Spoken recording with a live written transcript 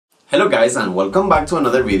Hello guys, and welcome back to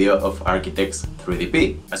another video of Architects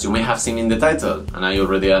 3DP. As you may have seen in the title, and I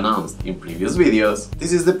already announced in previous videos,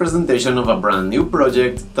 this is the presentation of a brand new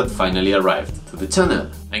project that finally arrived to the channel.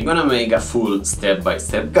 I'm gonna make a full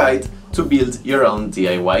step-by-step guide to build your own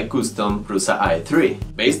DIY custom Prusa i3,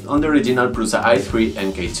 based on the original Prusa i3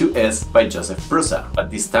 MK2S by Josef Prusa, but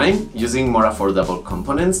this time using more affordable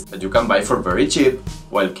components that you can buy for very cheap,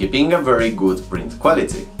 while keeping a very good print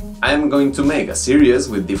quality. I am going to make a series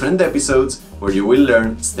with different episodes where you will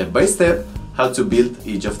learn step by step how to build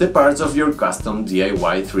each of the parts of your custom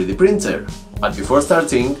DIY 3D printer. But before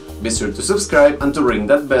starting, be sure to subscribe and to ring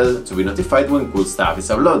that bell to be notified when cool stuff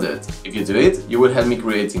is uploaded. If you do it, you will help me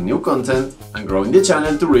creating new content and growing the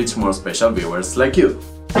channel to reach more special viewers like you.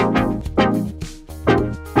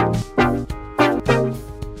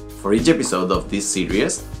 For each episode of this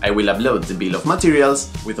series, I will upload the bill of materials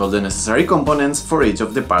with all the necessary components for each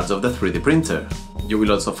of the parts of the 3D printer. You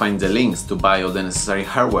will also find the links to buy all the necessary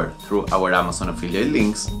hardware through our Amazon affiliate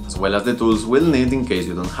links, as well as the tools we'll need in case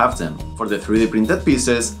you don't have them. For the 3D printed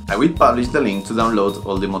pieces, I will publish the link to download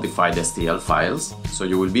all the modified STL files, so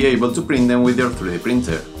you will be able to print them with your 3D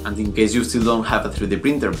printer. And in case you still don't have a 3D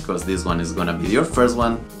printer because this one is gonna be your first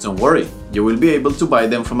one, don't worry, you will be able to buy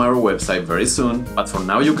them from our website very soon, but for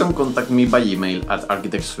now you can contact me by email at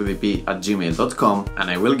architects3dp@gmail.com and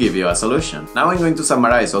I will give you a solution. Now I'm going to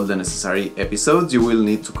summarize all the necessary episodes you will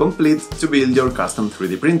need to complete to build your custom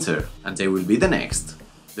 3D printer, and they will be the next.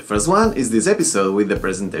 The first one is this episode with the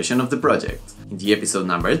presentation of the project. In the episode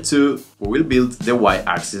number 2, we will build the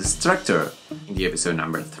Y-axis structure. In the episode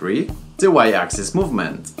number 3, the Y-axis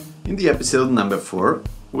movement. In the episode number 4,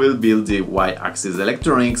 we'll build the Y-axis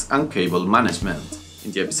electronics and cable management.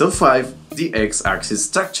 In the episode 5, the X-axis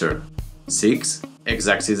structure. 6,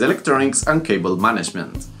 X-axis electronics and cable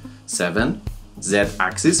management. 7,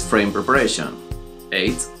 Z-axis frame preparation.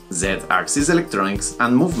 8, Z-axis electronics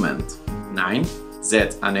and movement. 9,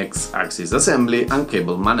 Z and X-axis assembly and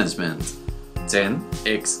cable management. 10,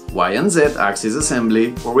 X, Y and Z axis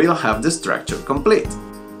assembly, where we'll have the structure complete.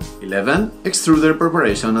 11, extruder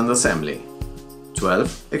preparation and assembly. 12,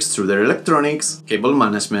 extruder electronics, cable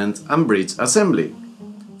management and bridge assembly.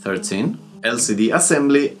 13, LCD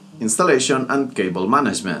assembly, installation and cable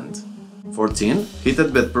management. 14,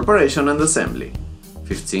 heated bed preparation and assembly.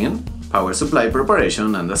 15, power supply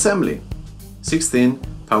preparation and assembly. 16,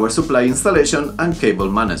 power supply installation and cable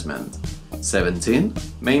management. 17,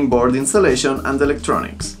 main board installation and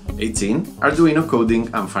electronics. 18, Arduino coding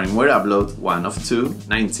and firmware upload 1 of 2.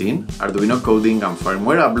 19, Arduino coding and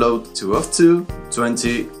firmware upload 2 of 2.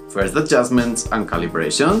 20, first adjustments and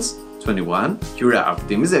calibrations. 21, Cura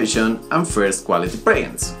optimization and first quality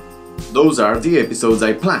prints. Those are the episodes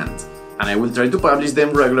I planned, and I will try to publish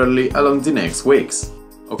them regularly along the next weeks.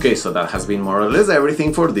 Okay, so that has been more or less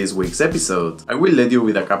everything for this week's episode. I will leave you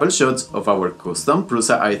with a couple shots of our custom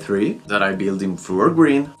Prusa i3 that I built in fluor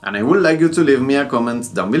green, and I would like you to leave me a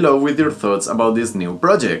comment down below with your thoughts about this new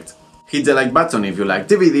project. Hit the like button if you liked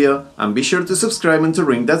the video, and be sure to subscribe and to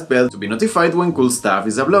ring that bell to be notified when cool stuff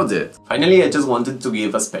is uploaded. Finally, I just wanted to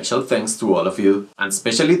give a special thanks to all of you, and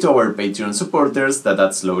especially to our Patreon supporters that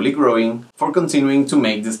are slowly growing, for continuing to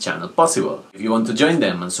make this channel possible. If you want to join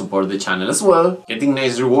them and support the channel as well, getting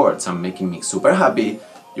nice rewards and making me super happy,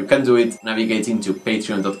 you can do it navigating to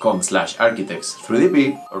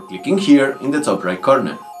patreon.com/architects3dp or clicking here in the top right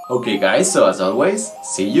corner. Okay guys, so as always,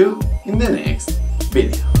 see you in the next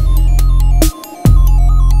video.